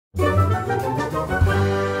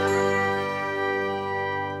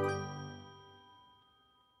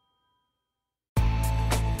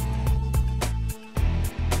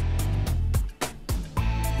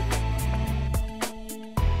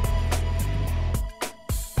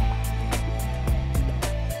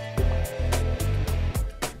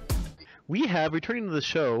We have, returning to the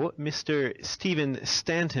show, Mr. Stephen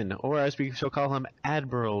Stanton, or as we shall call him,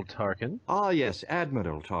 Admiral Tarkin. Ah, yes,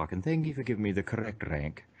 Admiral Tarkin. Thank you for giving me the correct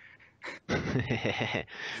rank.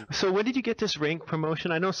 So when did you get this rank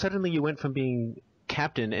promotion? I know suddenly you went from being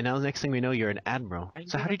captain, and now the next thing we know, you're an admiral.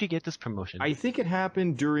 So how did you get this promotion? I think it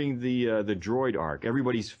happened during the droid arc,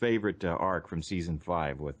 everybody's favorite arc from season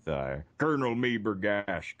 5 with Colonel Meeber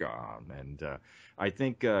Gashgon, and I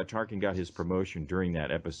think Tarkin got his promotion during that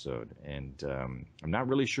episode, and I'm not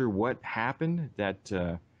really sure what happened.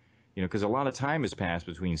 That because a lot of time has passed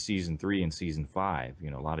between season 3 and season 5.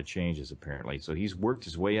 A lot of changes apparently, so he's worked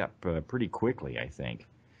his way up pretty quickly, I think.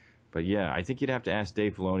 But yeah, I think you'd have to ask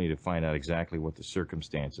Dave Filoni to find out exactly what the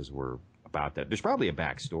circumstances were about that. There's probably a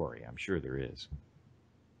backstory. I'm sure there is.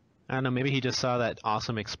 I don't know, maybe he just saw that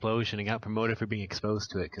awesome explosion and got promoted for being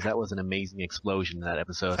exposed to it, because that was an amazing explosion in that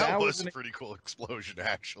episode. That was a pretty cool explosion,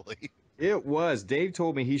 actually. It was. Dave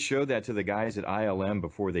told me he showed that to the guys at ILM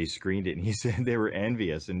before they screened it, and he said they were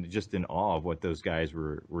envious and just in awe of what those guys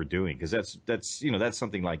were doing, because that's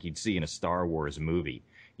something like you'd see in a Star Wars movie.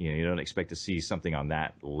 You don't expect to see something on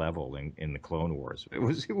that level in the Clone Wars.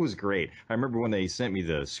 It was great. I remember when they sent me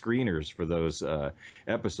the screeners for those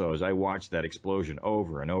episodes, I watched that explosion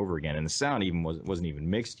over and over again, and the sound even wasn't even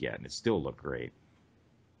mixed yet, and it still looked great.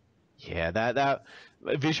 Yeah, that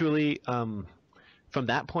visually, from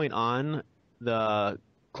that point on, the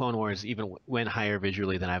Clone Wars even went higher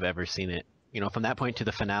visually than I've ever seen it. From that point to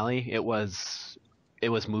the finale, it was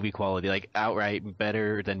movie quality, like outright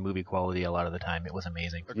better than movie quality a lot of the time. It was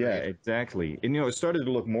amazing. Yeah, exactly. And it started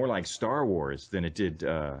to look more like Star Wars than it did.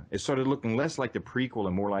 It started looking less like the prequel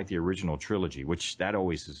and more like the original trilogy, which that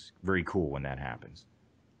always is very cool when that happens.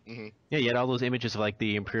 Mm-hmm. Yeah, you had all those images of like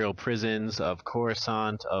the Imperial prisons, of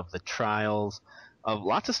Coruscant, of the trials, of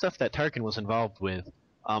lots of stuff that Tarkin was involved with.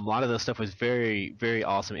 A lot of those stuff was very, very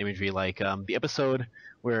awesome imagery. Like the episode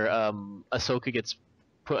where Ahsoka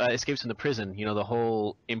escapes from the prison, the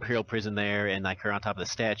whole Imperial prison there, and like her on top of the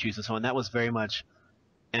statues and so on. That was very much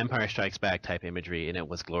Empire Strikes Back type imagery, and it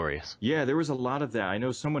was glorious. Yeah, there was a lot of that. I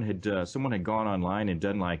know someone had gone online and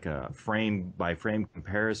done like a frame by frame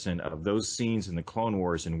comparison of those scenes in the Clone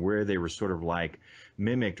Wars and where they were sort of like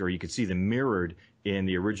mimicked, or you could see them mirrored in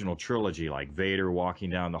the original trilogy, like Vader walking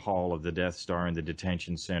down the hall of the Death Star in the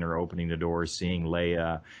detention center, opening the door, seeing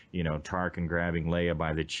Leia, Tarkin grabbing Leia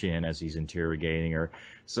by the chin as he's interrogating her.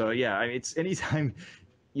 So yeah, it's anytime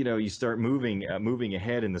you start moving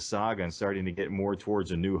ahead in the saga and starting to get more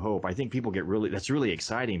towards A New Hope, I think people that's really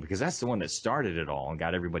exciting, because that's the one that started it all and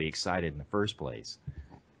got everybody excited in the first place.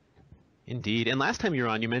 Indeed. And last time you were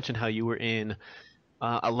on, you mentioned how you were in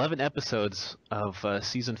 11 episodes of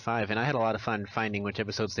season 5, and I had a lot of fun finding which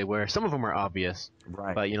episodes they were. Some of them were obvious,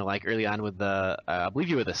 right? But like early on with the, I believe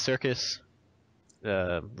you were the circus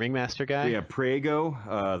ringmaster guy. Yeah, Prego,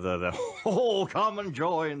 the whole common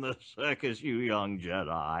joy in the circus, you young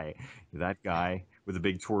Jedi. That guy with the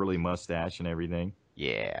big twirly mustache and everything.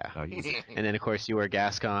 Yeah. And then of course you were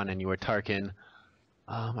Gascon and you were Tarkin.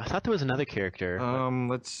 I thought there was another character.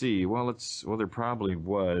 Let's see. Well, there probably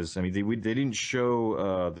was. I mean, they didn't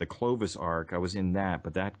show the Clovis arc. I was in that,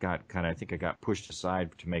 but that got I think I got pushed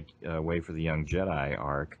aside to make way for the Young Jedi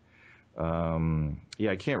arc.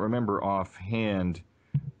 Yeah, I can't remember offhand.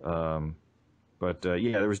 But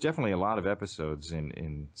yeah, there was definitely a lot of episodes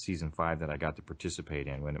in season 5 that I got to participate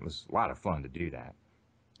in, when it was a lot of fun to do that.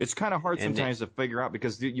 It's kind of hard sometimes to figure out,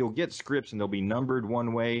 because you'll get scripts and they'll be numbered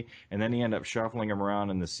one way, and then you end up shuffling them around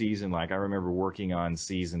in the season. Like I remember working on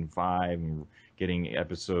season 5 and getting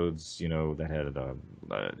episodes, that had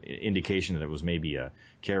an indication that it was maybe a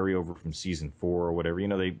carryover from season 4 or whatever.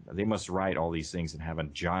 They must write all these things and have a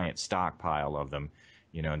giant stockpile of them,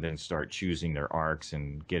 and then start choosing their arcs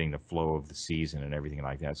and getting the flow of the season and everything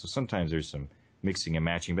like that. So sometimes there's some mixing and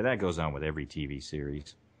matching, but that goes on with every TV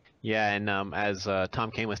series. Yeah, and as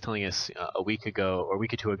Tom Kane was telling us a week or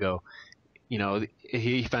two ago,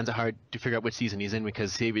 he finds it hard to figure out which season he's in,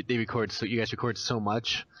 because you guys record so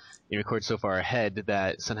much, you record so far ahead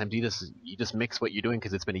that sometimes you just mix what you're doing,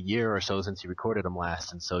 because it's been a year or so since you recorded them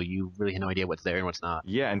last, and so you really have no idea what's there and what's not.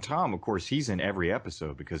 Yeah, and Tom, of course, he's in every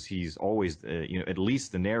episode, because he's always at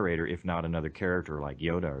least the narrator, if not another character like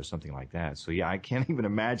Yoda or something like that. So yeah, I can't even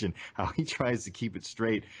imagine how he tries to keep it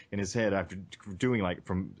straight in his head after doing like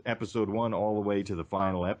from episode 1 all the way to the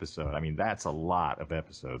final episode. I mean, that's a lot of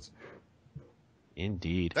episodes.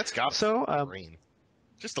 Indeed. That's got so brain,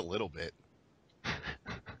 just a little bit.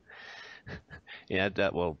 Yeah,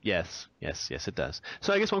 well, yes, it does.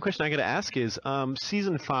 So I guess one question I got to ask is,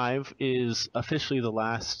 season 5 is officially the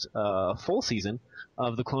last full season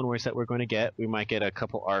of the Clone Wars that we're going to get. We might get a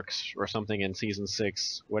couple arcs or something in season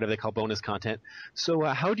 6, whatever they call bonus content. So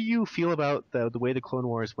how do you feel about the way the Clone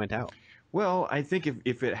Wars went out? Well, I think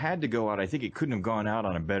if it had to go out, I think it couldn't have gone out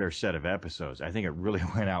on a better set of episodes. I think it really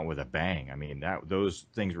went out with a bang. I mean, those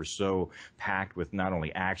things were so packed with not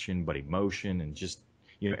only action but emotion and just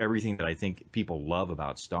everything that I think people love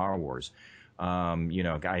about Star Wars.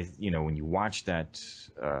 Guys, when you watch that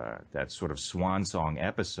sort of swan song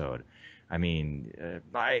episode, I mean,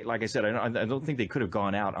 like I said, I don't think they could have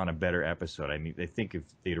gone out on a better episode. I mean, I think if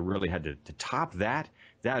they'd really had to top that,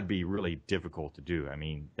 that'd be really difficult to do. I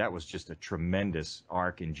mean, that was just a tremendous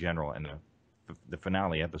arc in general, and the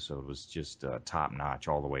finale episode was just top notch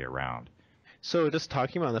all the way around. So just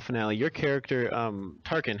talking about the finale, your character,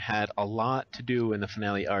 Tarkin, had a lot to do in the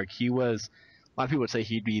finale arc. A lot of people would say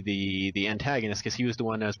he'd be the antagonist because he was the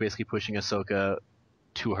one that was basically pushing Ahsoka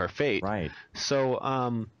to her fate. Right. So,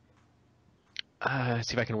 let's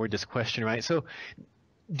see if I can word this question right. So,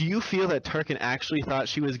 do you feel that Tarkin actually thought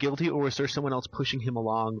she was guilty, or was there someone else pushing him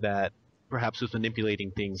along that perhaps was manipulating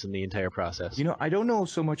things in the entire process? I don't know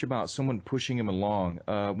so much about someone pushing him along.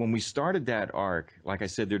 When we started that arc, like I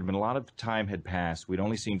said, there'd been a lot of time had passed. We'd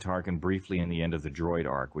only seen Tarkin briefly in the end of the droid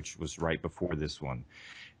arc, which was right before this one.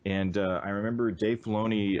 And I remember Dave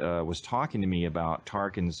Filoni was talking to me about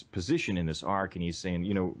Tarkin's position in this arc, and he's saying,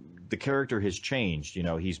 the character has changed.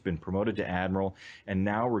 He's been promoted to admiral, and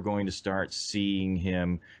now we're going to start seeing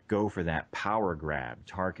him go for that power grab.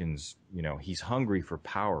 Tarkin's, he's hungry for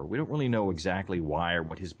power. We don't really know exactly why or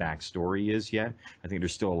what his backstory is yet. I think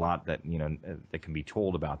there's still a lot that, that can be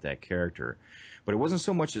told about that character. But it wasn't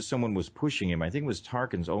so much that someone was pushing him. I think it was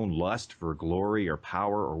Tarkin's own lust for glory or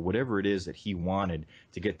power or whatever it is that he wanted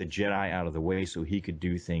to get the Jedi out of the way so he could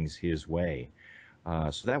do things his way.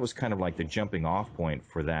 So that was kind of like the jumping off point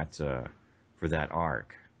for that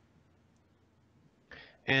arc.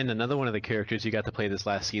 And another one of the characters you got to play this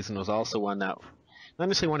last season was also one that not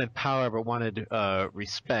necessarily wanted power, but wanted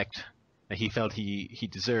respect that he felt he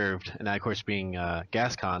deserved. And that, of course, being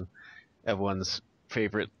Gascon, everyone's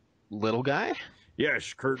favorite little guy.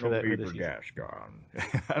 Yes, Colonel Weaver Gascon.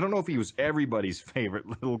 I don't know if he was everybody's favorite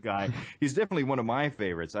little guy. He's definitely one of my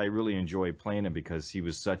favorites. I really enjoyed playing him because he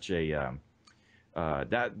was such a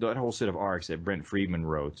that whole set of arcs that Brent Friedman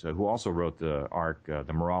wrote, who also wrote the arc,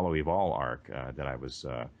 the Moralo Eval arc that I was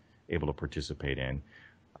able to participate in.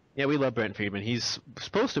 Yeah, we love Brent Friedman. He's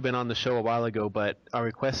supposed to have been on the show a while ago, but our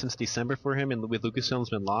request since December for him and with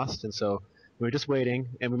Lucasfilm's been lost, and so we're just waiting,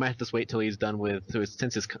 and we might have to wait till he's done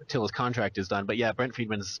till his contract is done. But yeah, Brent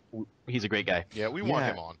he's a great guy. Yeah, we want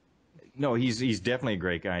him on. No, he's definitely a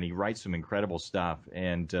great guy, and he writes some incredible stuff.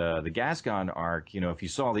 And the Gascon arc, if you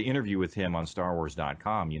saw the interview with him on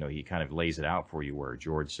StarWars.com, he kind of lays it out for you where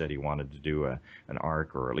George said he wanted to do an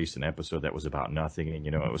arc or at least an episode that was about nothing. And,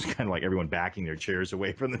 it was kind of like everyone backing their chairs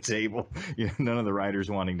away from the table, none of the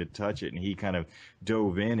writers wanting to touch it. And he kind of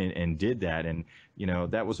dove in and did that. And,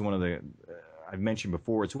 that was one of the... I've mentioned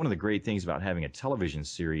before, it's one of the great things about having a television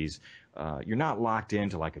series. You're not locked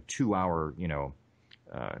into like a 2-hour,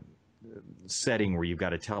 setting where you've got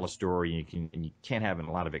to tell a story and you can't have a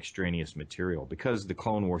lot of extraneous material. Because the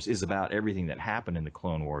Clone Wars is about everything that happened in the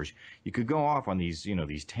Clone Wars, you could go off on these,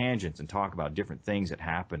 these tangents and talk about different things that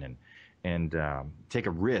happen and take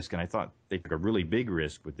a risk. And I thought they took a really big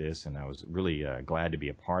risk with this, and I was really glad to be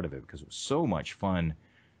a part of it because it was so much fun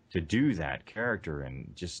to do that character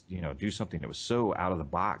and just, do something that was so out of the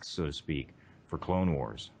box, so to speak, for Clone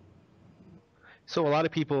Wars. So a lot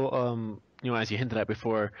of people, as you hinted at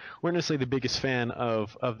before, weren't necessarily the biggest fan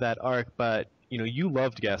of that arc, but, you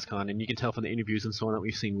loved Gascon, and you can tell from the interviews and so on that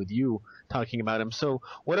we've seen with you talking about him. So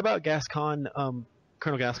what about Gascon,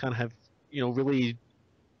 Colonel Gascon, have, really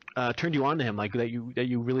turned you on to him, like that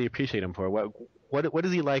you really appreciate him for? What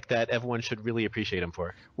is he like that everyone should really appreciate him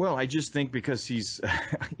for? Well, I just think because he's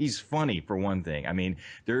funny, for one thing. I mean,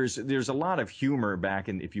 there's a lot of humor back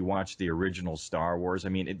in, if you watch the original Star Wars. I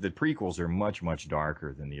mean, the prequels are much, much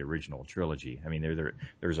darker than the original trilogy. I mean,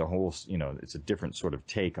 there's a whole, it's a different sort of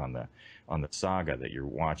take on the saga that you're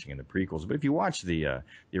watching in the prequels. But if you watch the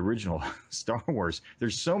original Star Wars,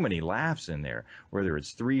 there's so many laughs in there, whether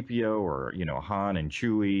it's 3PO or, Han and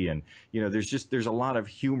Chewie. And, there's a lot of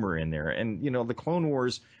humor in there. And, the Clone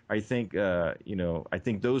Wars, I think, I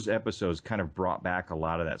think those episodes kind of brought back a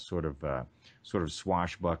lot of that sort of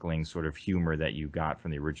swashbuckling sort of humor that you got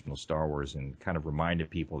from the original Star Wars, and kind of reminded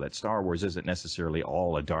people that Star Wars isn't necessarily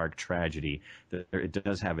all a dark tragedy. That it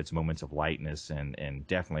does have its moments of lightness and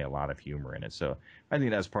definitely a lot of humor in it. So I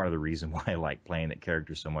think that's part of the reason why I like playing that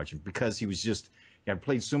character so much, because he was just. I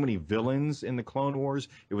played so many villains in the Clone Wars.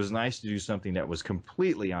 It was nice to do something that was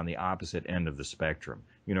completely on the opposite end of the spectrum.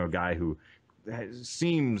 A guy who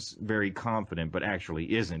seems very confident but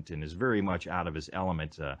actually isn't, and is very much out of his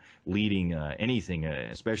element, leading anything,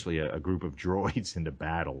 especially a group of droids into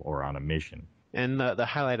battle or on a mission. And the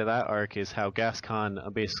highlight of that arc is how Gascon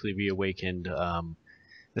basically reawakened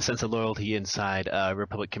the sense of loyalty inside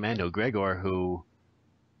Republic Commando Gregor, who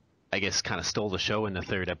I guess kind of stole the show in the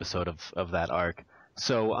third episode of that arc.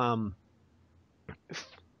 So,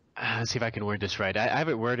 let's see if I can word this right. I have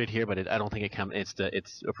it worded here, but I don't think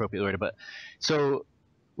it's appropriately worded. But so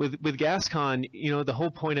with Gascon, the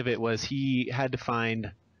whole point of it was he had to find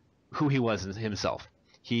who he was himself.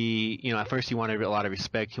 He, at first he wanted a lot of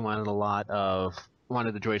respect. He wanted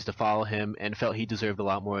wanted the droids to follow him, and felt he deserved a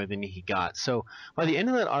lot more than he got. So by the end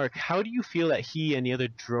of that arc, how do you feel that he and the other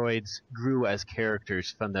droids grew as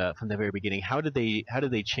characters from the very beginning? How did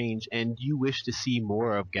they change? And do you wish to see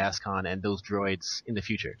more of Gascon and those droids in the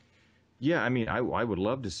future? Yeah, I mean, I would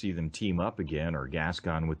love to see them team up again, or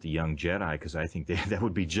Gascon with the young Jedi, because I think that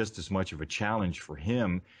would be just as much of a challenge for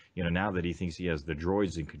him. Now that he thinks he has the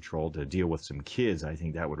droids in control to deal with some kids, I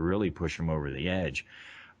think that would really push him over the edge.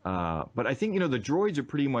 But I think, the droids are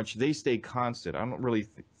pretty much, they stay constant. I don't really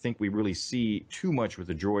think we really see too much with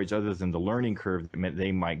the droids other than the learning curve that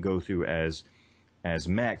they might go through as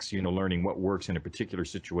mechs, learning what works in a particular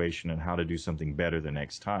situation and how to do something better the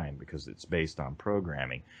next time, because it's based on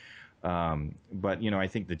programming. But, I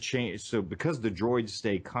think the change, so because the droids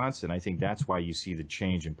stay constant, I think that's why you see the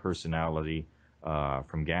change in personality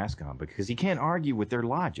from Gascon, because he can't argue with their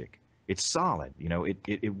logic. It's solid,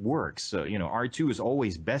 it works. So, R2 is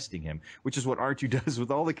always besting him, which is what R2 does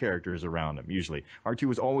with all the characters around him, usually. R2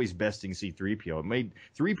 was always besting C-3PO. It made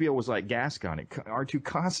 3PO was like Gascon. R2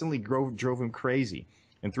 constantly drove him crazy,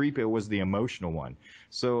 and 3PO was the emotional one.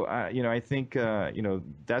 So, I think,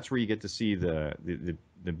 that's where you get to see the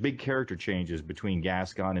big character changes between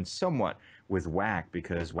Gascon and somewhat with Wack,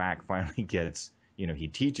 because Wack finally gets, he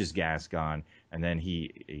teaches Gascon, and then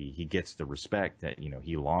he gets the respect that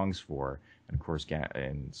he longs for, and of course,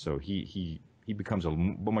 and so he becomes a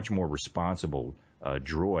much more responsible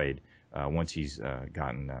droid once he's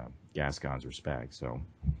gotten Gascon's respect. So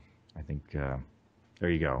I think there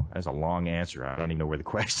you go. That's a long answer. I don't even know where the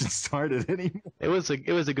question started anymore. It was a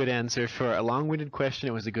good answer for a long-winded question.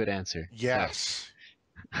 It was a good answer. Yes,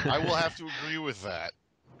 I will have to agree with that.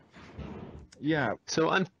 Yeah.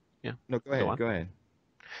 So yeah. No, go ahead. Go ahead.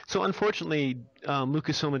 So unfortunately,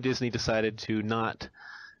 Lucasfilm and Disney decided to not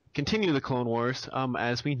continue the Clone Wars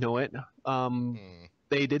as we know it.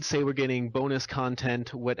 They did say we're getting bonus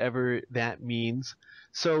content, whatever that means.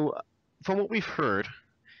 So from what we've heard,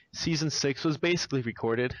 Season 6 was basically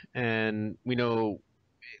recorded, and we know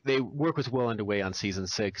work was well underway on Season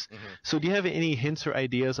 6. Mm-hmm. So do you have any hints or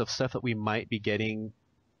ideas of stuff that we might be getting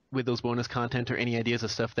with those bonus content, or any ideas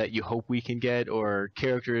of stuff that you hope we can get, or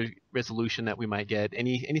character resolution that we might get,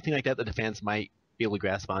 anything like that the fans might be able to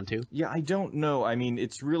grasp onto? Yeah, I don't know. I mean,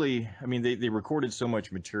 it's really, they recorded so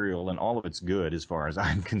much material, and all of it's good as far as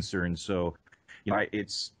I'm concerned. So, I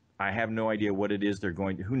have no idea what it is they're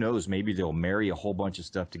going to, who knows, maybe they'll marry a whole bunch of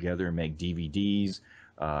stuff together and make DVDs.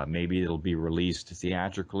 Maybe it'll be released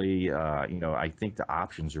theatrically. I think the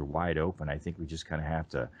options are wide open. I think we just kind of have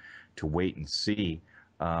to wait and see.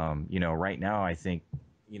 Right now, I think,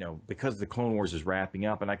 because the Clone Wars is wrapping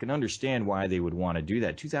up, and I can understand why they would want to do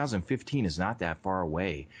that. 2015 is not that far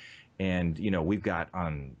away. And, we've got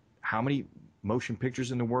how many motion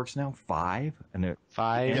pictures in the works now? 5?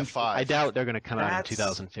 Five? Yeah, 5. I doubt they're going to come out in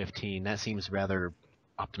 2015. That seems rather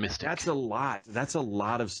optimistic. That's a lot. That's a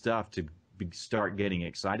lot of stuff to start getting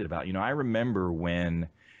excited about. I remember when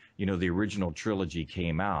the original trilogy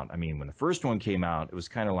came out. I mean, when the first one came out, it was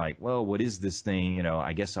kind of like, well, what is this thing?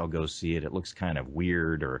 I guess I'll go see it. It looks kind of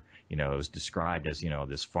weird. Or, it was described as,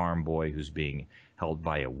 this farm boy who's being held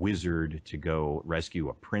by a wizard to go rescue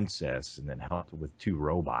a princess, and then helped with 2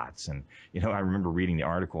 robots. And, I remember reading the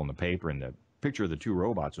article in the paper, and the picture of the 2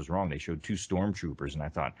 robots was wrong. They showed 2 stormtroopers, and I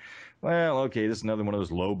thought, well, okay, this is another one of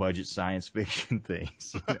those low-budget science fiction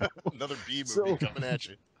things. Another B movie coming at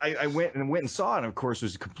you. I went and saw it, and of course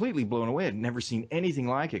was completely blown away. I'd never seen anything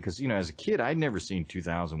like it, because as a kid I'd never seen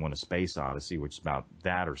 2001: A Space Odyssey, which is about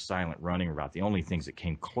that, or Silent Running, or about the only things that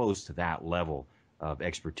came close to that level of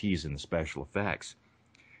expertise in the special effects.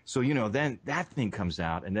 So, then that thing comes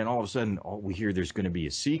out, and then all of a sudden, we hear there's going to be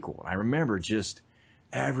a sequel. I remember just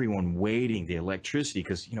everyone waiting, the electricity,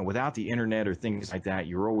 because, without the internet or things like that,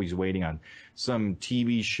 you're always waiting on some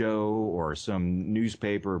TV show or some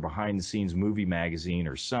newspaper or behind-the-scenes movie magazine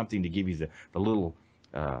or something to give you the little,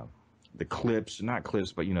 the clips, not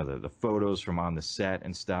clips, but, the photos from on the set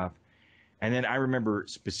and stuff. And then I remember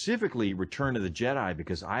specifically Return of the Jedi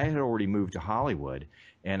because I had already moved to Hollywood,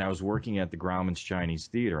 and I was working at the Grauman's Chinese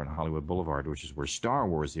Theater on Hollywood Boulevard, which is where Star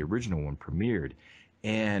Wars, the original one, premiered.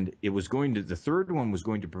 And the third one was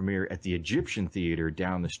going to premiere at the Egyptian Theater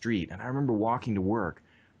down the street. And I remember walking to work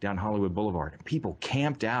down Hollywood Boulevard, and people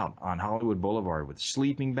camped out on Hollywood Boulevard with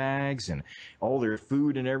sleeping bags and all their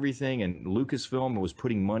food and everything. And Lucasfilm was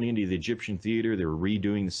putting money into the Egyptian Theater. They were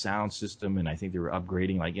redoing the sound system, and I think they were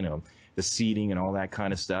upgrading, the seating and all that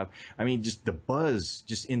kind of stuff. I mean, just the buzz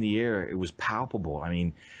just in the air, it was palpable. I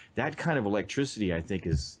mean, that kind of electricity, I think,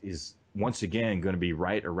 is once again going to be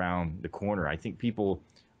right around the corner. I think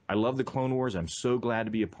I love the Clone Wars. I'm so glad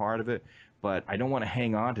to be a part of it, but I don't want to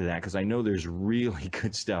hang on to that because I know there's really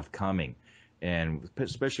good stuff coming. And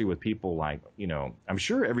especially with people like, I'm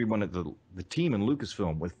sure everyone at the team in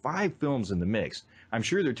Lucasfilm, with 5 films in the mix, I'm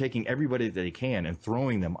sure they're taking everybody that they can and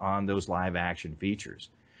throwing them on those live action features.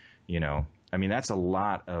 I mean, that's a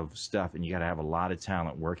lot of stuff, and you got to have a lot of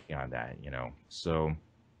talent working on that, So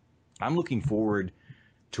I'm looking forward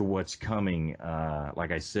to what's coming.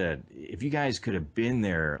 Like I said, if you guys could have been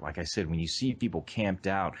there, like I said, when you see people camped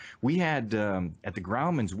out, we had at the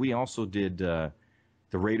Grauman's, we also did the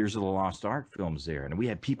Raiders of the Lost Ark films there, and we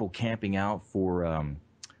had people camping out for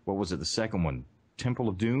what was it, the second one, Temple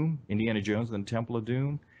of Doom, Indiana Jones and the Temple of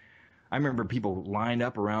Doom. I remember people lined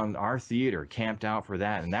up around our theater, camped out for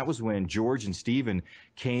that. And that was when George and Steven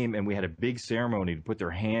came, and we had a big ceremony to put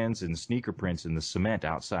their hands and sneaker prints in the cement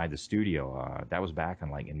outside the studio. That was back in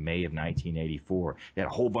May of 1984. They had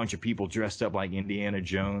a whole bunch of people dressed up like Indiana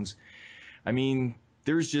Jones. I mean,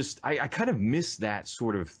 there's just, I kind of miss that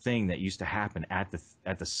sort of thing that used to happen at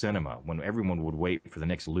the cinema when everyone would wait for the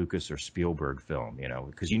next Lucas or Spielberg film,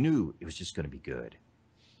 because you knew it was just going to be good.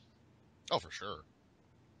 Oh, for sure.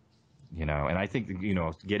 And I think,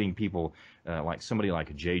 getting people like somebody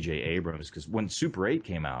like J.J. Abrams, because when Super 8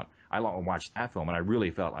 came out, I watched that film, and I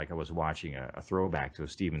really felt like I was watching a throwback to a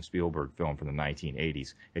Steven Spielberg film from the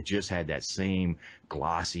 1980s. It just had that same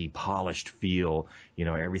glossy, polished feel,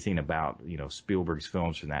 everything about, Spielberg's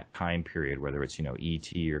films from that time period, whether it's,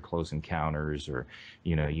 E.T. or Close Encounters or,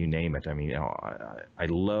 you name it. I mean, I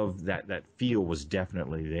love that feel was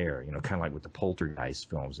definitely there, kind of like with the Poltergeist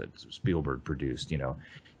films that Spielberg produced,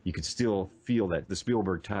 You could still feel that the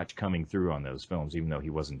Spielberg touch coming through on those films, even though he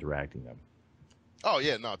wasn't directing them. Oh,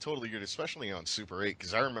 yeah, no, totally good, especially on Super 8,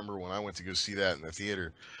 because I remember when I went to go see that in the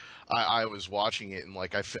theater, I was watching it, and,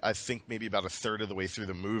 I think maybe about a third of the way through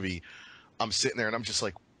the movie, I'm sitting there, and I'm just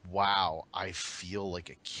like, wow, I feel like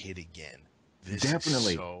a kid again. This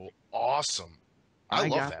Definitely. is so awesome. I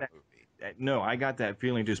love that movie. No, I got that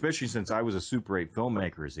feeling, too, especially since I was a Super 8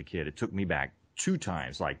 filmmaker as a kid. It took me back 2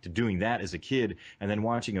 times, to doing that as a kid, and then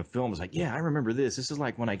watching a film. It's like, yeah, I remember this. This is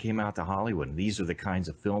like when I came out to Hollywood, and these are the kinds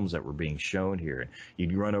of films that were being shown here.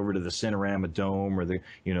 You'd run over to the Cinerama Dome or the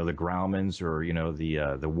Grauman's or,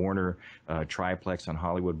 the Warner Triplex on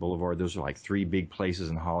Hollywood Boulevard. Those are 3 big places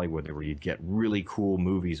in Hollywood where you'd get really cool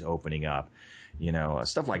movies opening up.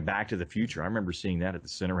 Stuff like Back to the Future. I remember seeing that at the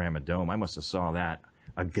Cinerama Dome. I must have saw that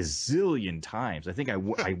a gazillion times. I think I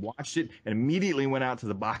watched it and immediately went out to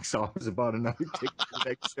the box office and bought another ticket for the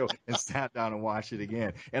next show and sat down and watched it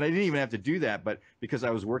again. And I didn't even have to do that, but because I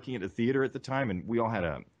was working at a theater at the time, and we all had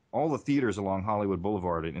all the theaters along Hollywood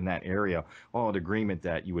Boulevard in that area all had agreement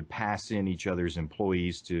that you would pass in each other's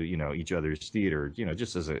employees to, each other's theater,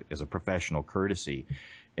 just as a professional courtesy.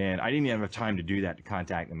 And I didn't even have time to do that, to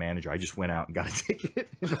contact the manager. I just went out and got a ticket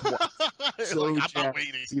and watched so I'm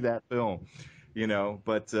waiting to see that film.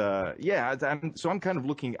 But yeah, I'm kind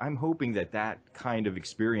of I'm hoping that kind of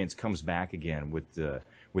experience comes back again with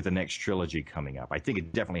the next trilogy coming up. I think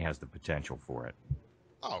it definitely has the potential for it.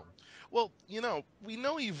 Oh, well, we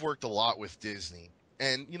know you've worked a lot with Disney,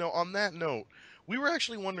 and, on that note, we were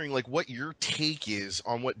actually wondering, what your take is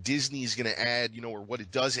on what Disney's going to add, or what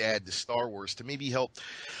it does add to Star Wars to maybe help,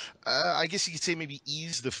 I guess you could say maybe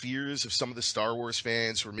ease the fears of some of the Star Wars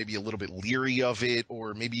fans who are maybe a little bit leery of it,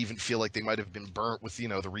 or maybe even feel like they might have been burnt with,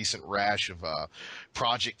 the recent rash of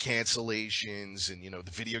project cancellations and,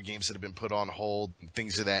 the video games that have been put on hold and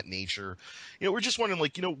things of that nature. We're just wondering,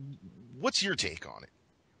 what's your take on it?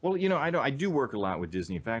 Well, I do work a lot with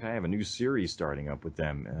Disney. In fact, I have a new series starting up with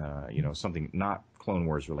them. Something not Clone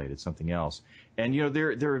Wars related, something else. And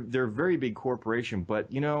they're a very big corporation, but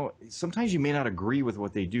sometimes you may not agree with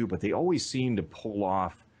what they do, but they always seem to pull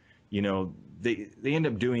off. They end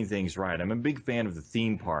up doing things right. I'm a big fan of the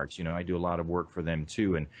theme parks. I do a lot of work for them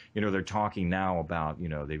too, and they're talking now about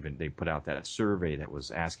they put out that survey that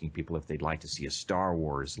was asking people if they'd like to see a Star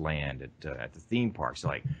Wars land at the theme parks.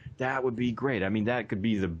 Like that would be great. I mean, that could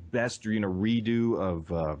be the best redo of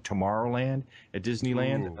Tomorrowland at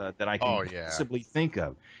Disneyland that I can possibly think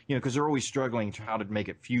of. Because they're always struggling how to make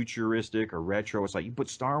it futuristic or retro. It's like you put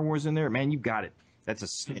Star Wars in there, man, you got it. That's a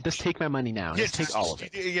snitch. Just take my money now. Just take all of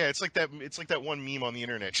it. Yeah, it's like that one meme on the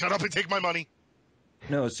internet. Shut up and take my money.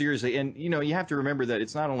 No, seriously. And, you have to remember that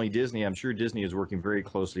it's not only Disney. I'm sure Disney is working very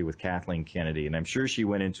closely with Kathleen Kennedy. And I'm sure she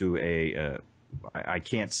went into I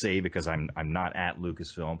can't say because I'm not at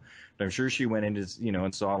Lucasfilm, but I'm sure she went into,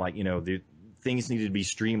 and saw the things needed to be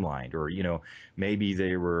streamlined, or, maybe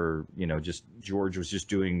they were, just George was just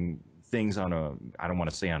doing things I don't want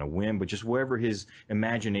to say on a whim, but just wherever his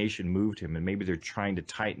imagination moved him, and maybe they're trying to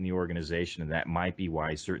tighten the organization, and that might be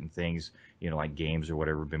why certain things, like games or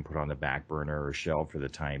whatever, have been put on the back burner or shelved for the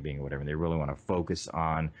time being or whatever. And they really want to focus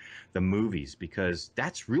on the movies, because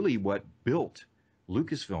that's really what built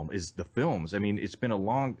Lucasfilm, is the films. I mean, it's been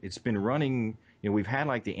running, we've had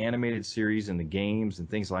like the animated series and the games and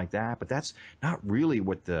things like that, but that's not really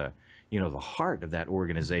what the heart of that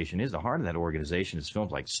organization is. The heart of that organization is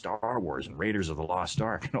films like Star Wars and Raiders of the Lost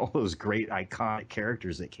Ark and all those great iconic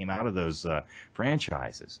characters that came out of those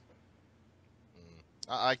franchises.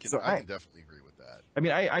 I can definitely agree with that. I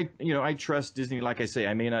mean, I trust Disney. Like I say,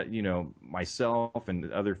 I may not, myself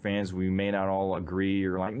and other fans, we may not all agree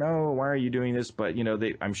or like, no, why are you doing this? But,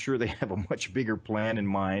 I'm sure they have a much bigger plan in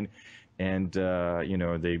mind, and,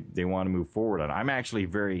 they want to move forward on it. I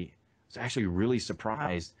was actually really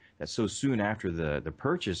surprised that so soon after the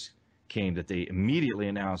purchase came that they immediately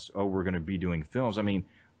announced, we're going to be doing films. I mean,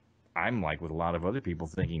 I'm like with a lot of other people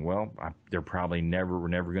thinking, well, we're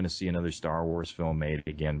never going to see another Star Wars film made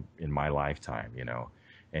again in my lifetime,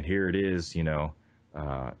 And here it is, now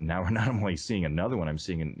we're not only seeing another one, I'm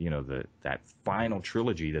seeing, that final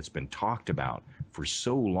trilogy that's been talked about for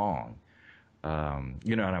so long. And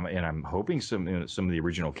I'm hoping some of the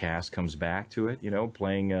original cast comes back to it,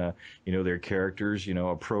 playing, their characters,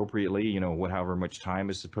 appropriately, however much time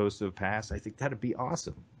is supposed to have passed. I think that'd be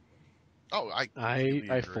awesome. Oh,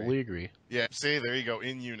 I fully agree. Yeah, see, there you go,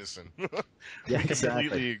 in unison. Yeah, exactly.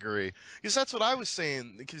 Completely agree. Because that's what I was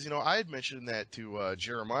saying. Because I had mentioned that to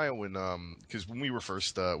Jeremiah when we were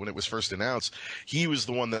first when it was first announced, he was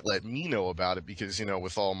the one that let me know about it. Because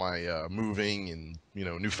with all my moving and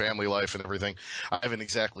new family life and everything, I haven't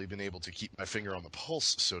exactly been able to keep my finger on the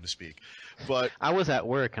pulse, so to speak. But I was at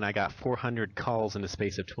work and I got 400 calls in the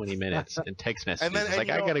space of 20 minutes and text messages. And then, I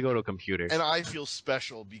got to go to a computer. And I feel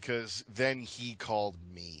special because then he called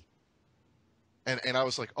me. And I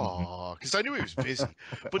was like, oh, because I knew he was busy.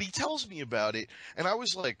 But he tells me about it, and I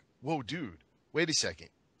was like, whoa, dude, wait a second.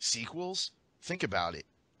 Sequels? Think about it.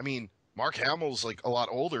 I mean, Mark Hamill's like a lot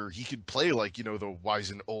older. He could play like, the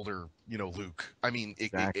wizened older, Luke. I mean,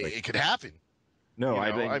 it could happen. No,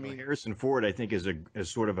 I mean Harrison Ford, I think, is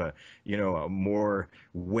sort of a more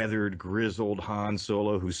weathered, grizzled Han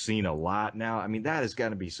Solo who's seen a lot now. I mean, that has got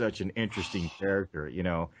to be such an interesting character,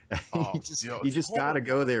 Oh, you just got to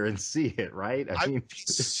go there and see it, right? I paid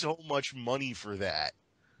so much money for that.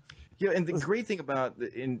 Yeah, and the great thing about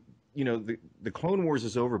the Clone Wars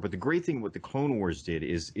is over, but the great thing what the Clone Wars did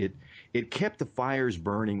is it kept the fires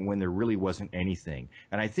burning when there really wasn't anything.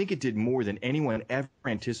 And I think it did more than anyone ever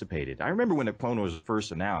anticipated. I remember when the Clone Wars was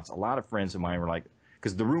first announced, a lot of friends of mine were like,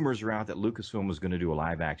 because the rumors were out that Lucasfilm was going to do a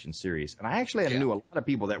live action series. And I actually knew a lot of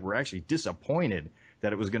people that were actually disappointed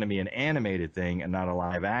that it was going to be an animated thing and not a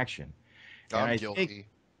live action. I'm guilty.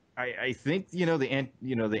 I think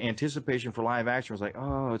the anticipation for live action was like,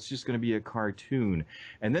 oh, it's just going to be a cartoon,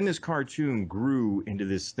 and then this cartoon grew into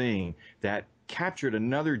this thing that captured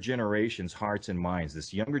another generation's hearts and minds.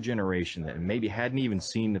 This younger generation that maybe hadn't even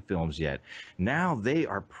seen the films yet. Now they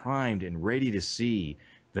are primed and ready to see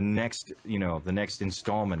the next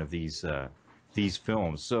installment of these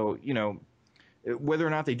films. So whether or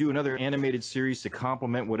not they do another animated series to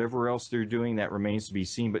complement whatever else they're doing, that remains to be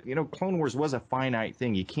seen. But, Clone Wars was a finite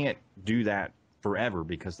thing. You can't do that forever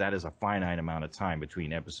because that is a finite amount of time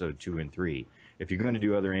between episode 2 and 3. If you're going to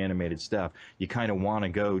do other animated stuff, you kind of want to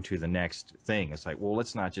go to the next thing. It's like, well,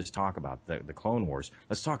 let's not just talk about the Clone Wars.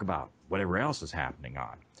 Let's talk about whatever else is happening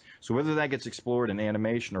on. So whether that gets explored in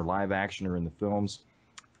animation or live action or in the films,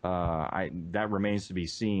 That remains to be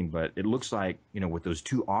seen, but it looks like, with those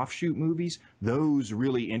 2 offshoot movies, those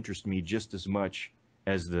really interest me just as much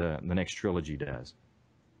as the next trilogy does.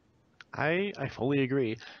 I fully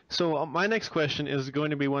agree. So my next question is going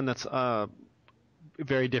to be one that's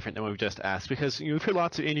very different than what we've just asked, because we've heard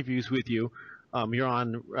lots of interviews with you. You're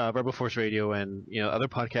on Rebel Force Radio and other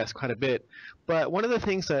podcasts quite a bit. But one of the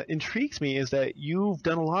things that intrigues me is that you've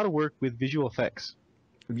done a lot of work with visual effects.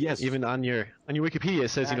 Yes. Even on your Wikipedia it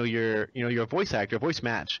says you're a voice actor, a voice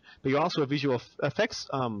match, but you're also a visual effects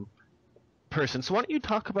person. So why don't you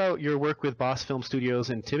talk about your work with Boss Film Studios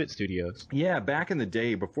and Tibbet Studios? Yeah, back in the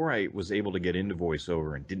day, before I was able to get into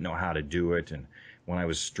voiceover and didn't know how to do it, and when I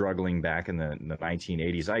was struggling back in the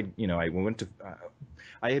 1980s,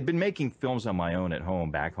 I had been making films on my own at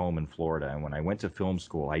home, back home in Florida, and when I went to film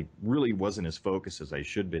school, I really wasn't as focused as I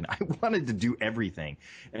should have been. I wanted to do everything,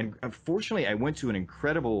 and unfortunately, I went to an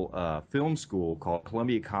incredible film school called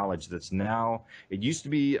Columbia College that's now, it used to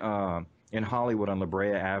be in Hollywood on La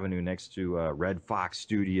Brea Avenue next to Red Fox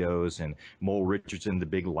Studios and Mole Richardson, the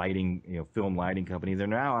big lighting, film lighting company. They're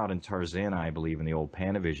now out in Tarzana, I believe, in the old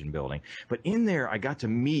Panavision building. But in there, I got to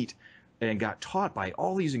meet and got taught by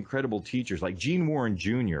all these incredible teachers, like Gene Warren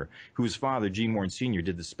Jr., whose father, Gene Warren Sr.,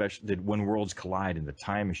 did When Worlds Collide in the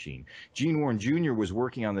Time Machine. Gene Warren Jr. was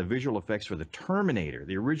working on the visual effects for the Terminator,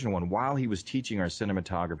 the original one, while he was teaching our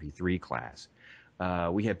Cinematography 3 class.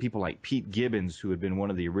 We had people like Pete Gibbons, who had been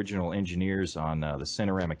one of the original engineers on the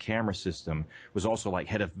Cinerama camera system, was also like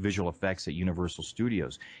head of visual effects at Universal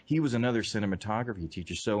Studios. He was another cinematography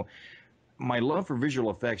teacher. So my love for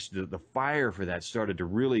visual effects, the fire for that started to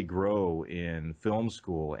really grow in film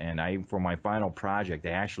school. And for my final project,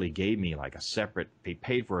 they actually gave me like they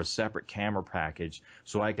paid for a separate camera package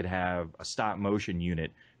so I could have a stop motion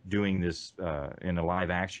unit doing this in a live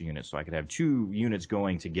action unit, so I could have 2 units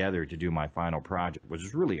going together to do my final project, which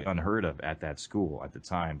was really unheard of at that school at the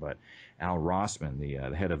time. But Al Rossman, the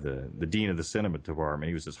head of the dean of the cinema department,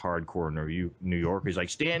 he was this hardcore New Yorker. He's like,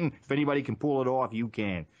 Stanton, if anybody can pull it off, you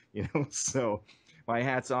can. So my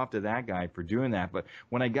hat's off to that guy for doing that. But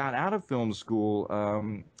when I got out of film school,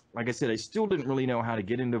 like I said, I still didn't really know how to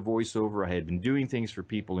get into voiceover. I had been doing things for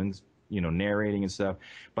people in narrating and stuff.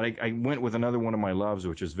 But I went with another one of my loves,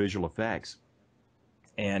 which is visual effects.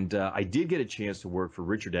 And I did get a chance to work for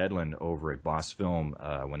Richard Edlund over at Boss Film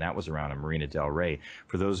when that was around in Marina Del Rey.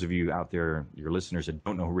 For those of you out there, your listeners that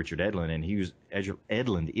don't know who Richard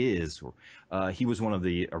Edlund is, he was one of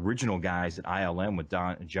the original guys at ILM with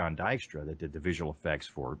John Dykstra that did the visual effects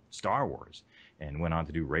for Star Wars and went on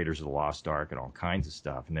to do Raiders of the Lost Ark and all kinds of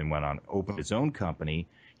stuff. And then went on, opened his own company.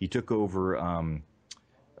 He took over...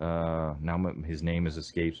 now his name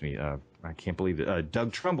escapes me. I can't believe it.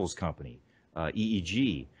 Doug Trumbull's company,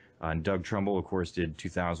 EEG. And Doug Trumbull, of course, did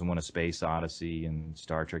 2001: A Space Odyssey and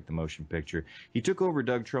Star Trek: The Motion Picture. He took over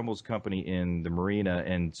Doug Trumbull's company in the Marina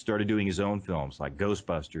and started doing his own films like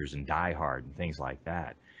Ghostbusters and Die Hard and things like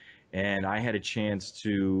that. And I had a chance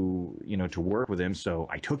to work with him, so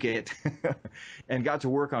I took it and got to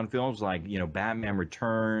work on films like, Batman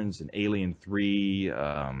Returns and Alien 3.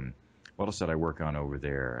 What else did I work on over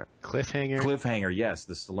there? Cliffhanger, yes,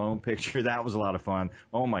 the Stallone picture. That was a lot of fun.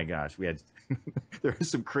 Oh my gosh, there were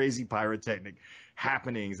some crazy pyrotechnic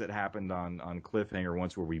happenings that happened on Cliffhanger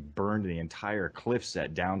once, where we burned the entire cliff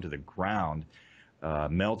set down to the ground,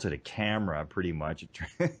 melted a camera pretty much.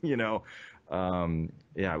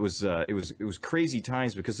 Yeah, it was crazy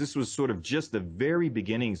times, because this was sort of just the very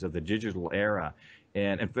beginnings of the digital era.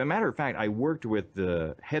 And as a matter of fact, I worked with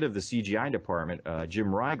the head of the CGI department,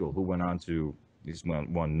 Jim Riegel, who went on to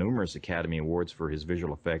won numerous Academy Awards for his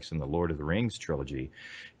visual effects in the Lord of the Rings trilogy.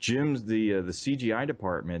 The CGI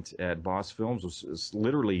department at Boss Films was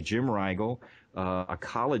literally Jim Riegel, a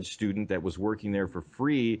college student that was working there for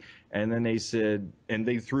free, and then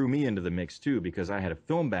they threw me into the mix too, because I had a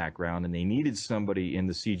film background and they needed somebody in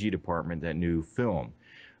the CG department that knew film.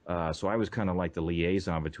 So I was kind of like the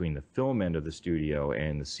liaison between the film end of the studio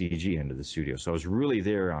and the CG end of the studio. So I was really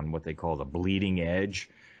there on what they call the bleeding edge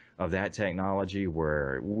of that technology,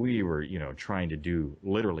 where we were, trying to do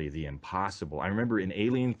literally the impossible. I remember in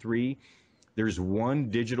Alien 3, there's one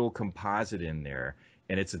digital composite in there,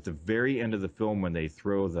 and it's at the very end of the film when they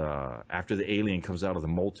throw after the alien comes out of the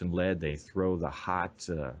molten lead, they throw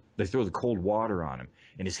the cold water on him,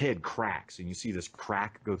 and his head cracks, and you see this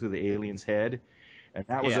crack go through the alien's head. And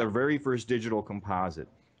that was our very first digital composite.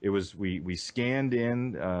 It was we scanned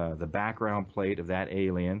in the background plate of that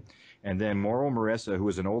alien, And then Mauro Maressa, who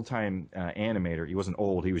was an old-time animator, he wasn't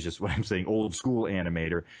old, he was just what I'm saying, old-school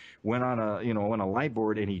animator, went on a on a light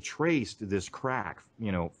board and he traced this crack,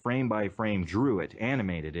 frame by frame, drew it,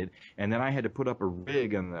 animated it, and then I had to put up a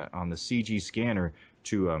rig on the CG scanner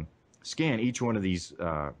to scan each one of these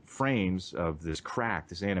frames of this crack,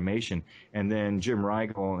 this animation, and then Jim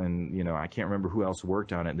Riegel and I can't remember who else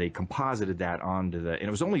worked on it. They composited that onto and it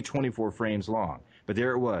was only 24 frames long. But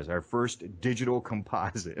there it was, our first digital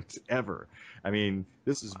composite ever. I mean,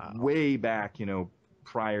 this is way back,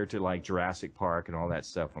 prior to like Jurassic Park and all that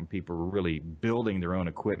stuff, when people were really building their own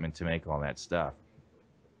equipment to make all that stuff.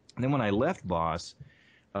 And then when I left Boss,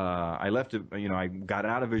 I got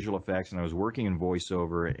out of visual effects and I was working in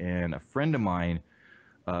voiceover, and a friend of mine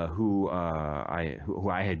who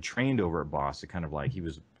I had trained over at Boss, he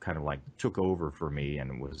was kind of like took over for me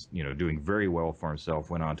and was doing very well for himself.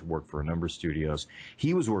 Went on to work for a number of studios.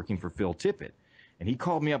 He was working for Phil Tippett, and he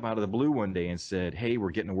called me up out of the blue one day and said, "Hey, we're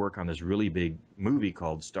getting to work on this really big movie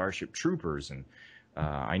called Starship Troopers, and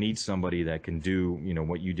I need somebody that can do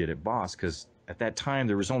what you did at Boss, because at that time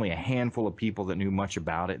there was only a handful of people that knew much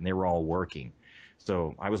about it, and they were all working.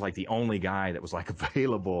 So I was like the only guy that was like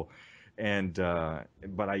available." And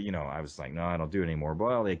but I was like, no, I don't do it anymore.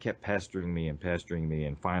 Well, they kept pestering me, and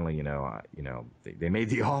finally, they made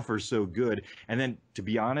the offer so good. And then, to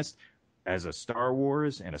be honest, as a Star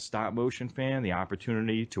Wars and a stop motion fan, the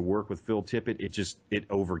opportunity to work with Phil Tippett, it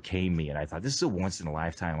overcame me. And I thought, this is a once in a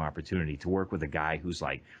lifetime opportunity to work with a guy who's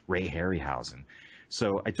like Ray Harryhausen.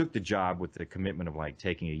 So I took the job with the commitment of like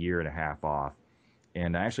taking a year and a half off,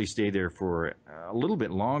 and I actually stayed there for a little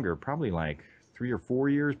bit longer, probably like 3 or 4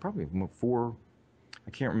 years, probably 4. I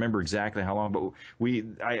can't remember exactly how long, but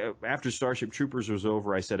after Starship Troopers was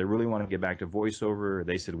over, I said, I really want to get back to voiceover.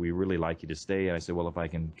 They said, we really like you to stay. And I said, well, if I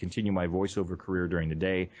can continue my voiceover career during the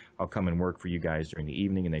day, I'll come and work for you guys during the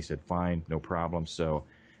evening. And they said, fine, no problem. So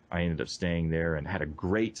I ended up staying there and had a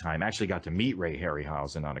great time. Actually got to meet Ray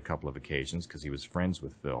Harryhausen on a couple of occasions because he was friends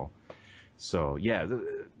with Phil. So yeah,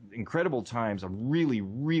 incredible times, a really,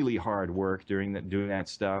 really hard work doing that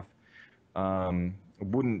stuff.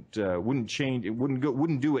 Wouldn't change it,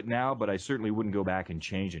 wouldn't do it now, but I certainly wouldn't go back and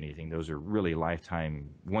change anything. Those are really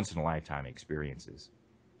once in a lifetime experiences.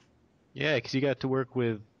 Yeah, because you got to work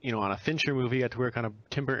with, on a Fincher movie, you got to work on a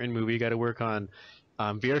Tim Burton movie, you got to work on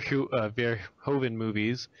Verhoeven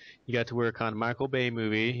movies, you got to work on Michael Bay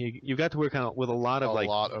movie, you got to work on with a lot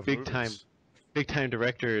of big time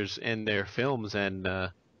directors in their films, and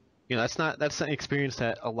that's an experience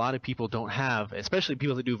that a lot of people don't have, especially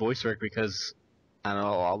people that do voice work, because I don't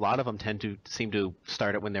know, a lot of them tend to seem to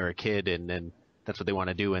start it when they're a kid, and then that's what they want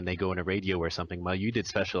to do, and they go into radio or something. Well, you did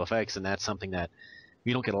special effects, and that's something that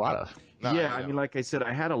you don't get a lot of. Yeah, I mean, like I said,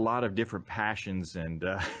 I had a lot of different passions, and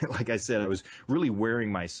like I said, I was really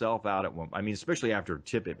wearing myself out at one. I mean, especially after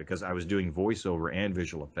Tippett, because I was doing voiceover and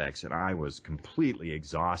visual effects, and I was completely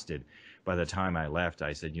exhausted. By the time I left,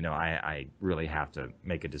 I said, I really have to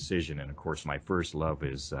make a decision. And of course, my first love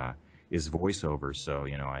is voiceover. So,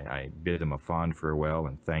 I bid them a fond farewell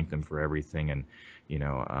and thanked them for everything. And,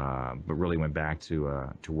 but really went back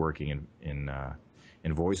to working in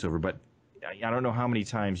voiceover. But I don't know how many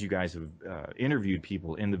times you guys have interviewed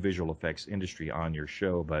people in the visual effects industry on your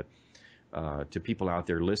show, but to people out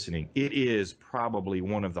there listening, it is probably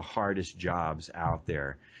one of the hardest jobs out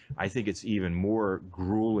there. I think it's even more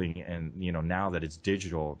grueling, and now that it's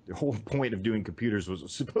digital, the whole point of doing computers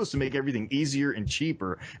was supposed to make everything easier and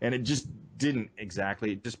cheaper, and it just didn't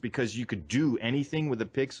exactly. Just because you could do anything with a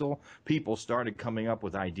pixel, people started coming up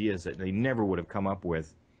with ideas that they never would have come up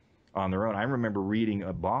with on their own. I remember reading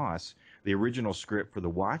a Boss, the original script for The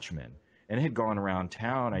Watchmen, and it had gone around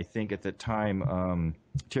town. I think at the time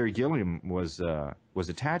Terry Gilliam was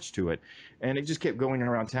attached to it, and it just kept going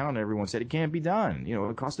around town, and everyone said it can't be done.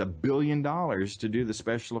 It cost $1 billion to do the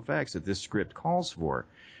special effects that this script calls for.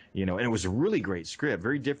 And it was a really great script,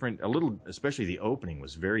 very different, especially the opening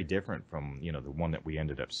was very different from, the one that we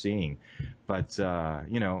ended up seeing. But,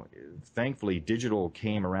 thankfully digital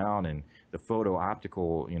came around, and the photo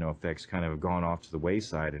optical, effects kind of have gone off to the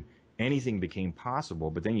wayside, and anything became possible.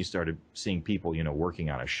 But then you started seeing people, working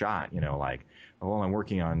on a shot, like, oh, I'm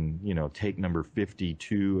working on, take number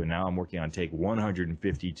 52, and now I'm working on take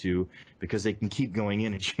 152, because they can keep going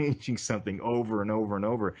in and changing something over and over and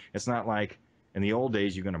over. It's not like in the old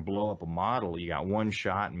days, you're going to blow up a model. You got one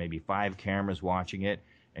shot and maybe 5 cameras watching it,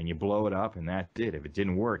 and you blow it up, and that's it. If it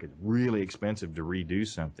didn't work, it's really expensive to redo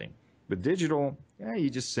something. But digital, yeah, you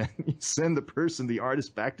just send the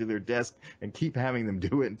artist back to their desk and keep having them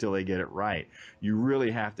do it until they get it right. You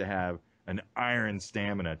really have to have an iron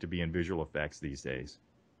stamina to be in visual effects these days.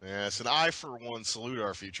 Yes, and I, for one, salute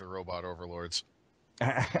our future robot overlords.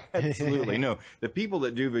 Absolutely. No, the people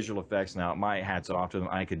that do visual effects now, my hat's off to them.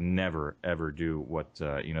 I could never, ever do what,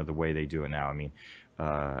 the way they do it now. I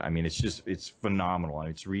mean, it's phenomenal. I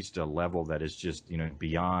mean, it's reached a level that is just,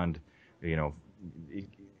 beyond,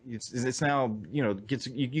 it's now,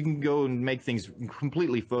 you can go and make things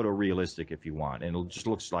completely photorealistic if you want, and it just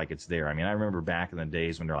looks like it's there. I mean, I remember back in the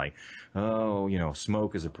days when they're like, oh,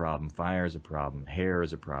 smoke is a problem, fire is a problem, hair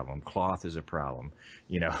is a problem, cloth is a problem,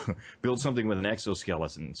 build something with an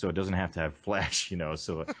exoskeleton so it doesn't have to have flesh,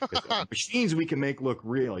 so machines we can make look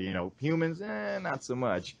real, humans, not so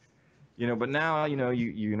much. But now,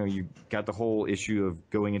 you got the whole issue of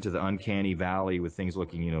going into the uncanny valley with things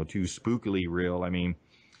looking, too spookily real. I mean,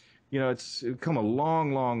 it's come a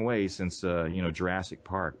long, long way since, Jurassic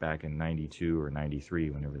Park back in 92 or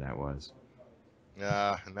 93, whenever that was.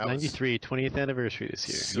 Yeah, and that 93, 20th anniversary this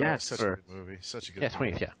year. Yes. Such a good movie. Such a good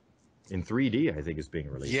movie. 20th, yeah. In 3D, I think it's being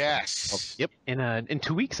released. Yes. Yep, in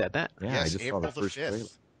 2 weeks at that. Yeah, yes, I just April saw the first the 5th. trailer.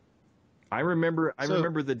 I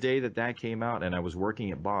remember the day that came out, and I was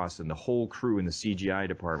working at Boss, and the whole crew in the CGI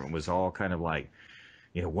department was all kind of like,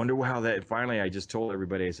 wonder how that. Finally, I just told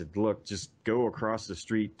everybody, I said, look, just go across the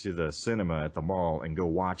street to the cinema at the mall and go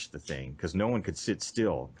watch the thing, because no one could sit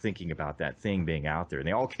still thinking about that thing being out there. And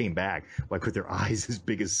they all came back like with their eyes as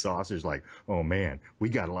big as saucers, like, oh man, we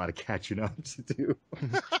got a lot of catching up to do.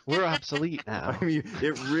 We're obsolete now. I mean,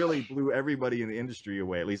 it really blew everybody in the industry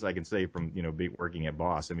away. At least I can say from working at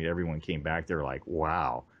Boss. I mean, everyone came back there like,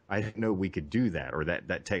 wow, I didn't know we could do that, or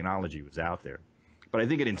that technology was out there. But I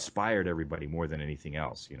think it inspired everybody more than anything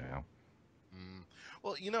else,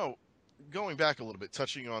 Well, going back a little bit,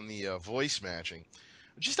 touching on the voice matching,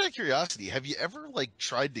 just out of curiosity, have you ever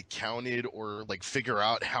tried to count it or figure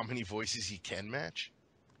out how many voices you can match?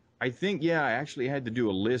 I think, yeah, I actually had to do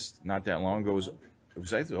a list not that long ago. It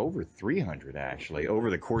was over 300 actually over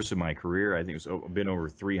the course of my career. I think it's been over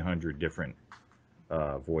 300 different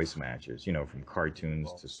voice matches. From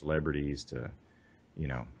cartoons to celebrities to,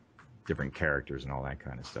 different characters and all that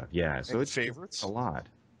kind of stuff. Yeah, so it's favorites? A lot.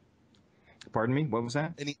 Pardon me? What was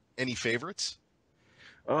that? Any favorites?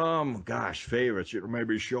 Gosh, favorites.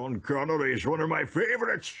 Maybe Sean Connery is one of my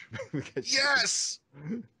favorites. Yes.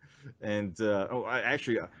 And I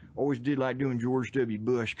always did like doing George W.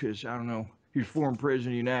 Bush because I don't know, he was former president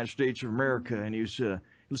of the United States of America, and he said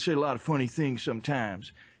a lot of funny things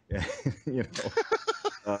sometimes.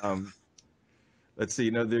 Let's see.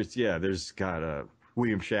 There's got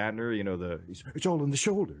William Shatner, it's all in the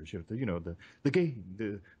shoulders, the game,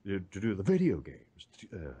 to do the video games,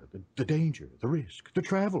 the danger, the risk, the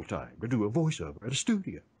travel time, to do a voiceover at a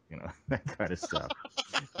studio, that kind of stuff.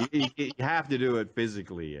 you have to do it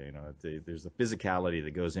physically, there's a physicality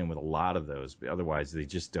that goes in with a lot of those, but otherwise they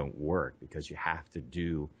just don't work because you have to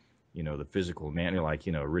do, the physical man, like,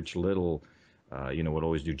 Rich Little, would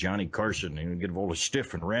always do Johnny Carson and get all the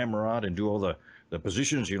stiff and ramrod and do all the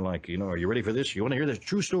positions. Are you ready for this? You want to hear this?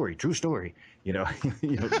 True story.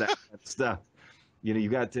 That stuff. You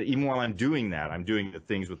got to, even while I'm doing that, I'm doing the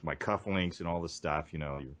things with my cufflinks and all the stuff.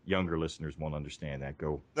 Your younger listeners won't understand that.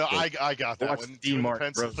 Go. I got that one. Dean Martin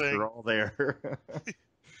pencil Brothers thing. are all there.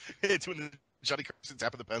 It's when the Johnny Carson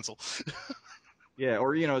tapping the pencil. Yeah,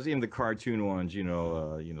 or even the cartoon ones.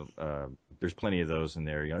 There's plenty of those in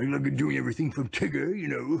there. You're doing everything from Tigger,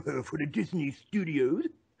 for the Disney Studios.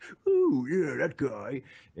 Oh, yeah, that guy.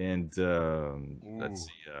 And let's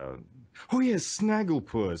see.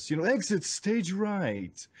 Snagglepuss. Exit stage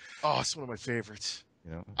right. Oh, it's one of my favorites.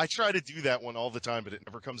 I try to do that one all the time, but it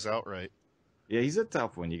never comes out right. Yeah, he's a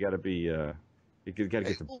tough one. You got to be. You got to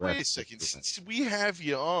get the. Wait a second. Since we have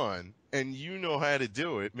you on and you know how to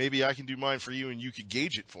do it, maybe I can do mine for you and you could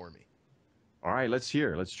gauge it for me. All right, let's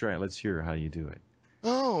hear. Let's try. Let's hear how you do it.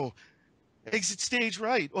 Oh, exit stage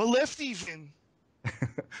right or left even.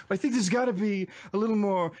 I think there's got to be a little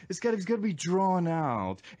more. It's got to be drawn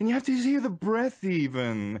out, and you have to hear the breath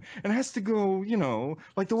even, and it has to go,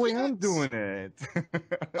 like the way I'm doing it.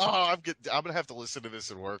 I'm gonna have to listen to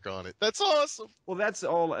this and work on it. That's awesome. Well, that's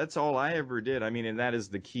all I ever did. I mean, and that is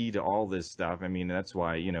the key to all this stuff. I mean, that's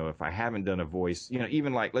why if I haven't done a voice,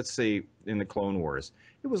 even like let's say in the Clone Wars,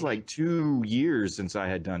 it was like 2 years since I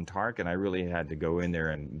had done Tarkin. I really had to go in there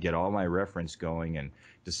and get all my reference going and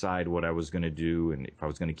decide what I was going to do and if I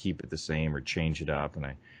was going to keep it the same or change it up. And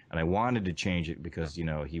I wanted to change it because,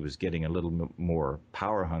 he was getting a little more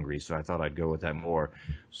power hungry. So I thought I'd go with that more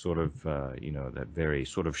sort of, that very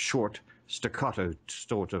sort of short staccato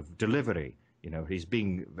sort of delivery.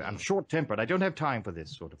 I'm short tempered. I don't have time for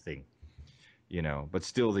this sort of thing, but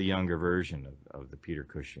still the younger version of the Peter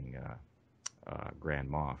Cushing, Grand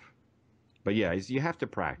Moff. But yeah, you have to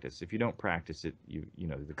practice. If you don't practice it, you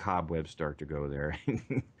know the cobwebs start to go there.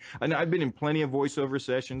 And I've been in plenty of voiceover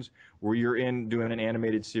sessions where you're in doing an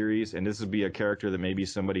animated series, and this will be a character that maybe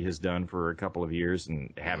somebody has done for a couple of years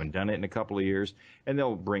and haven't done it in a couple of years, and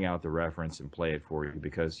they'll bring out the reference and play it for you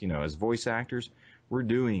because as voice actors, we're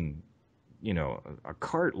doing a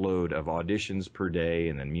cartload of auditions per day,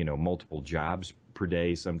 and then multiple jobs per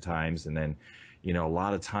day sometimes, and then a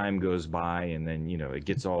lot of time goes by, and then, it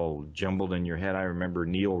gets all jumbled in your head. I remember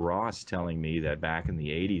Neil Ross telling me that back in the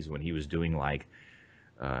 80s when he was doing like,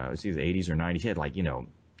 it's either 80s or 90s, he had like,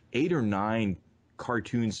 8 or 9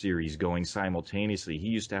 cartoon series going simultaneously. He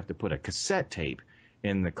used to have to put a cassette tape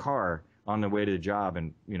in the car on the way to the job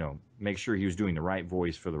and, make sure he was doing the right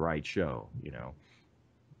voice for the right show,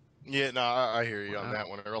 Yeah, no, I hear you on that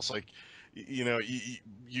one. Or else, like,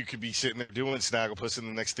 you could be sitting there doing Snagglepuss, and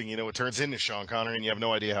the next thing you know, it turns into Sean Connery, and you have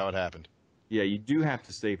no idea how it happened. Yeah, you do have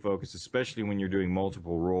to stay focused, especially when you're doing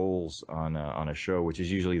multiple roles on a show, which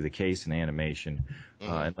is usually the case in animation.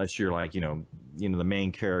 Unless you're like, the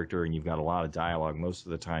main character and you've got a lot of dialogue. Most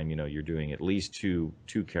of the time, you're doing at least two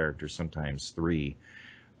characters, sometimes 3.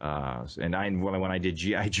 And when I did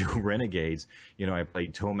G.I. Joe Renegades, I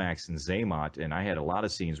played Tomax and Zaymot, and I had a lot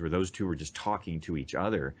of scenes where those two were just talking to each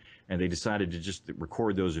other, and they decided to just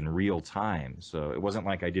record those in real time. So it wasn't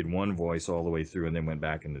like I did one voice all the way through and then went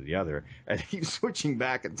back into the other. I keep switching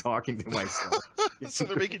back and talking to myself. So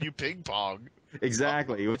they're making you ping pong.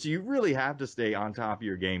 Exactly. Which you really have to stay on top of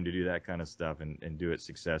your game to do that kind of stuff and do it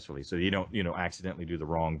successfully. So you don't, accidentally do the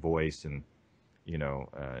wrong voice and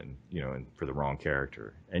for the wrong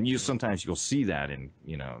character. And sometimes you'll see that in,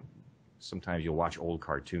 sometimes you'll watch old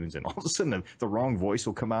cartoons and all of a sudden the wrong voice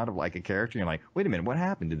will come out of like a character. And you're like, wait a minute, what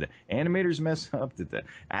happened? Did the animators mess up? Did the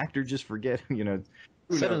actor just forget?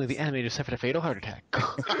 Suddenly the animator suffered a fatal heart attack.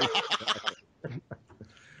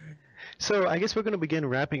 So I guess we're going to begin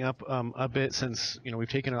wrapping up a bit since we've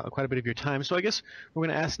taken quite a bit of your time. So I guess we're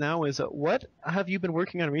going to ask now is what have you been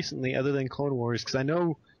working on recently other than Clone Wars? Because I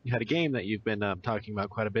know you had a game that you've been talking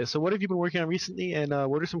about quite a bit. So what have you been working on recently, and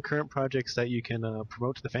what are some current projects that you can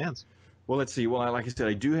promote to the fans? Well, let's see. Well, like I said,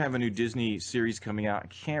 I do have a new Disney series coming out. I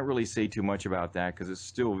can't really say too much about that because it's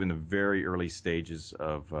still in the very early stages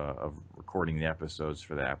of recording the episodes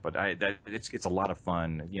for that. But it's a lot of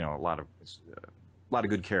fun. A lot of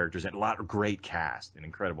good characters and a lot of great cast, an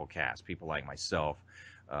incredible cast. People like myself,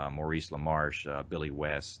 Maurice LaMarche, Billy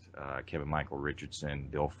West, Kevin Michael Richardson,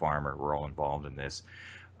 Bill Farmer. We're all involved in this.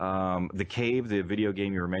 The Cave, the video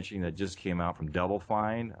game you were mentioning that just came out from Double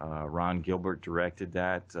Fine. Ron Gilbert directed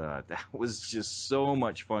that. That was just so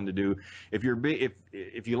much fun to do. If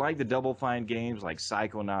you like the Double Fine games like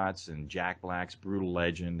Psychonauts and Jack Black's Brutal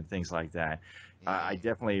Legend and things like that, I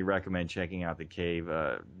definitely recommend checking out The Cave.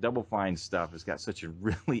 Double Fine stuff has got such a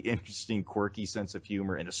really interesting, quirky sense of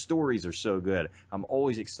humor, and the stories are so good. I'm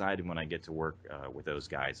always excited when I get to work with those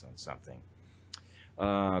guys on something.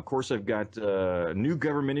 Of course, I've got new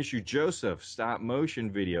government issue Joseph stop motion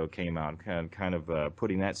video came out, kind of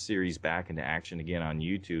putting that series back into action again on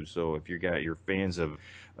YouTube. So if you're fans of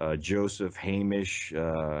Joseph, Hamish,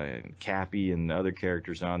 Cappy, and the other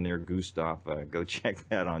characters on there, Gustav, go check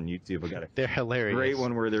that on YouTube. They're hilarious. Great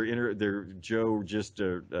one where they're Joe just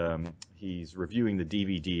he's reviewing the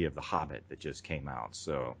DVD of The Hobbit that just came out.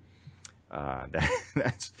 So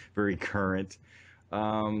that's very current.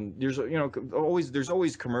 There's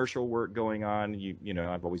always commercial work going on.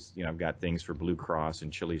 I've got things for Blue Cross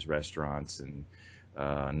and Chili's restaurants and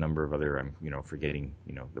a number of other, I'm forgetting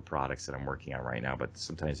the products that I'm working on right now, but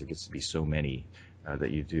sometimes there gets to be so many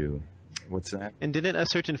that you do. What's that? And didn't a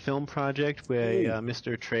certain film project where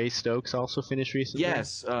Mr. Trey Stokes also finished recently?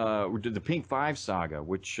 Yes, we did the Pink 5 saga,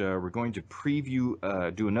 which we're going to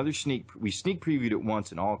preview, do another we sneak previewed it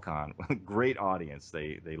once in Allcon. Great audience.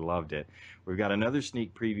 They loved it. We've got another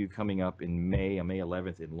sneak preview coming up in May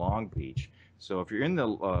 11th in Long Beach. So if you're in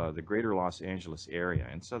the greater Los Angeles area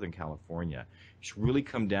in Southern California, you should really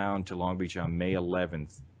come down to Long Beach on May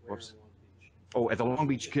 11th. Whoops. Oh, at the Long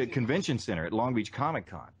Beach Convention Center, at Long Beach Comic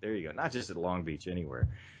Con. There you go. Not just at Long Beach, anywhere.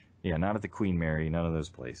 Yeah, not at the Queen Mary, none of those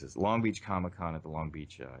places. Long Beach Comic Con at the Long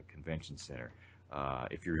Beach Convention Center.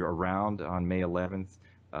 If you're around on May 11th,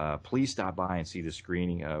 please stop by and see the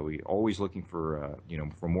screening. We're always looking for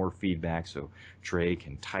for more feedback, so Trey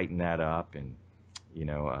can tighten that up and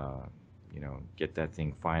get that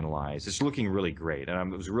thing finalized. It's looking really great, and I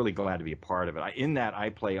was really glad to be a part of it. In that, I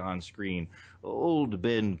play on screen old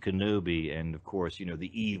Ben Kenobi, and of course,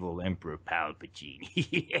 the evil Emperor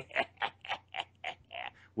Palpatine,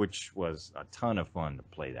 which was a ton of fun to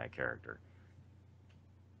play that character.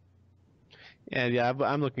 And yeah,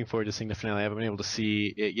 I'm looking forward to seeing the finale. I haven't been able to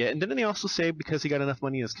see it yet. And didn't he also say, because he got enough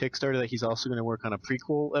money in his Kickstarter, that he's also going to work on a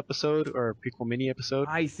prequel episode or a prequel mini episode?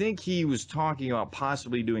 I think he was talking about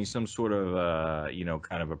possibly doing some sort of,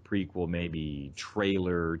 kind of a prequel, maybe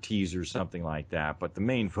trailer, teaser, something like that. But the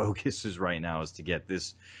main focus is right now is to get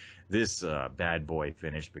this bad boy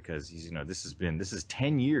finished, because this is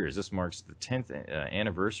 10 years. This marks the 10th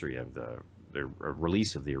anniversary of the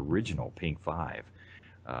release of the original Pink 5.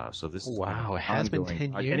 So this is wow, it has been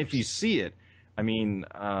 10 years. And if you see it, I mean,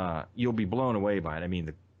 you'll be blown away by it. I mean,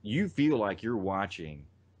 you feel like you're watching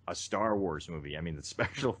a Star Wars movie. I mean, the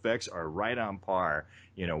special effects are right on par,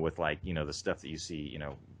 with the stuff that you see,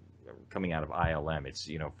 coming out of ILM. It's,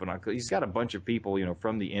 phenomenal. He's got a bunch of people,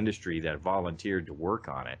 from the industry that volunteered to work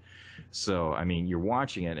on it. So, I mean, you're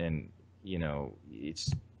watching it and,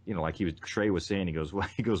 it's, like Trey was saying, he goes,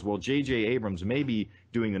 well, J.J. Abrams may be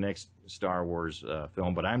doing the next Star Wars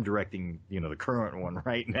film, but I'm directing, the current one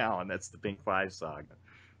right now, and that's the Pink 5 saga.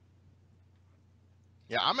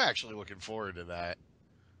 Yeah, I'm actually looking forward to that.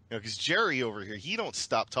 Because Jerry over here, he don't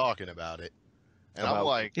stop talking about it. And I'm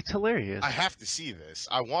like, it's hilarious. I have to see this.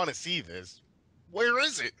 I want to see this. Where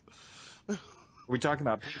is it? Are we talking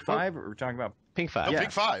about Pink 5 or are we talking about Pink 5? No, yeah.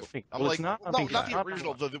 Pink 5. I'm like, it's not no, Pink not 5. the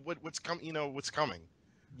original. What's coming? What's coming?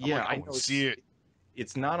 Yeah, I want to see it.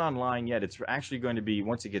 It's not online yet. It's actually going to be,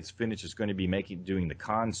 once it gets finished, it's going to be doing the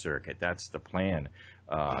con circuit. That's the plan.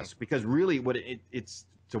 Because really, it's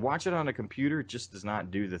to watch it on a computer just does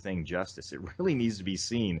not do the thing justice. It really needs to be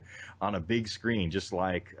seen on a big screen, just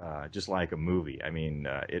like a movie. I mean,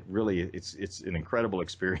 it's an incredible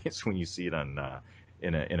experience when you see it on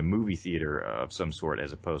in a movie theater of some sort,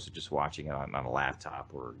 as opposed to just watching it on a laptop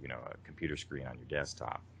or a computer screen on your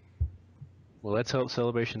desktop. Well, let's hope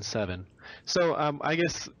Celebration 7. So, I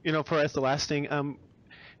guess for us, the last thing,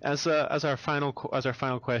 as our final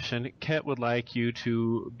question, Ket would like you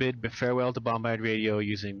to bid farewell to Bombard Radio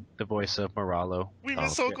using the voice of Moralo. We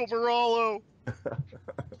miss Uncle Moralo.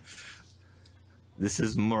 This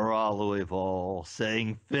is Moralo Evol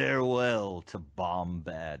saying farewell to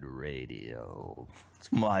Bombard Radio.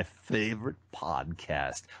 It's my favorite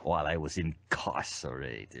podcast while I was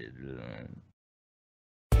incarcerated.